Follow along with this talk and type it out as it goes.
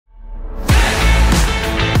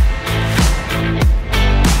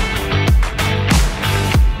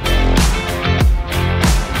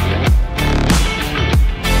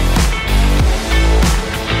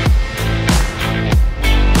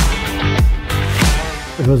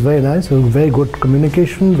It was very nice. It was very good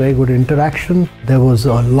communication, very good interaction. There was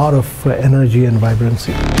a lot of energy and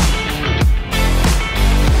vibrancy.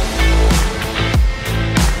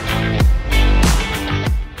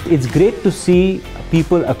 It's great to see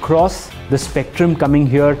people across the spectrum coming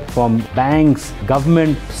here, from banks,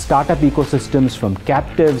 government, startup ecosystems, from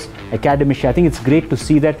captives, academia. I think it's great to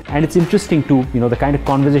see that, and it's interesting to, the kind of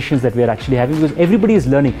conversations that we're actually having, because everybody is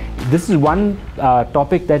learning. This is one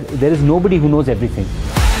topic that there is nobody who knows everything.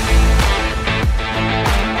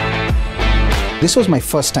 This was my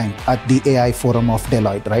first time at the AI Forum of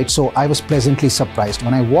Deloitte, right? So I was pleasantly surprised.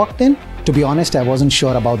 When I walked in, to be honest, I wasn't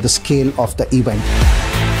sure about the scale of the event.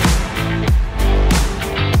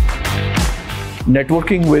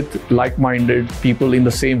 Networking with like-minded people in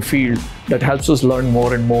the same field, that helps us learn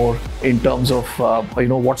more and more in terms of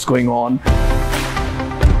what's going on.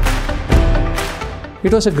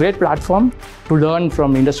 It was a great platform to learn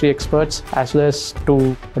from industry experts, as well as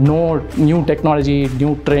to know new technology,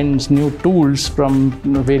 new trends, new tools from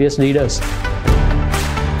various leaders.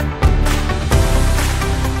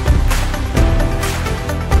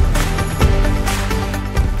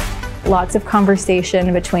 Lots of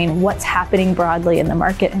conversation between what's happening broadly in the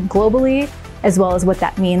market and globally, as well as what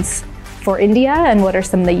that means for India and what are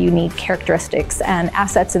some of the unique characteristics and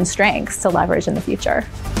assets and strengths to leverage in the future.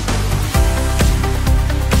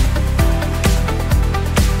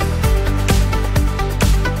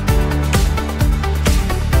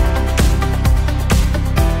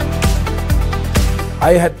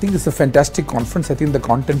 I think it's a fantastic conference. I think the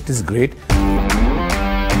content is great.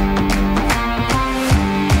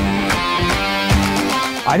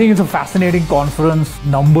 I think it's a fascinating conference,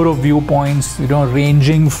 number of viewpoints,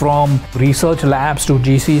 ranging from research labs to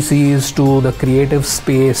GCCs to the creative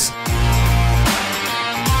space.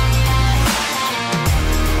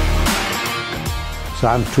 So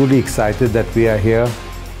I'm truly excited that we are here.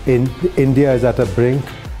 India is at a brink.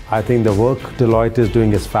 I think the work Deloitte is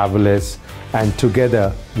doing is fabulous, and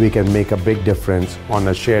together we can make a big difference on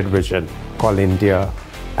a shared vision called India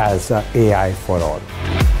as AI for all.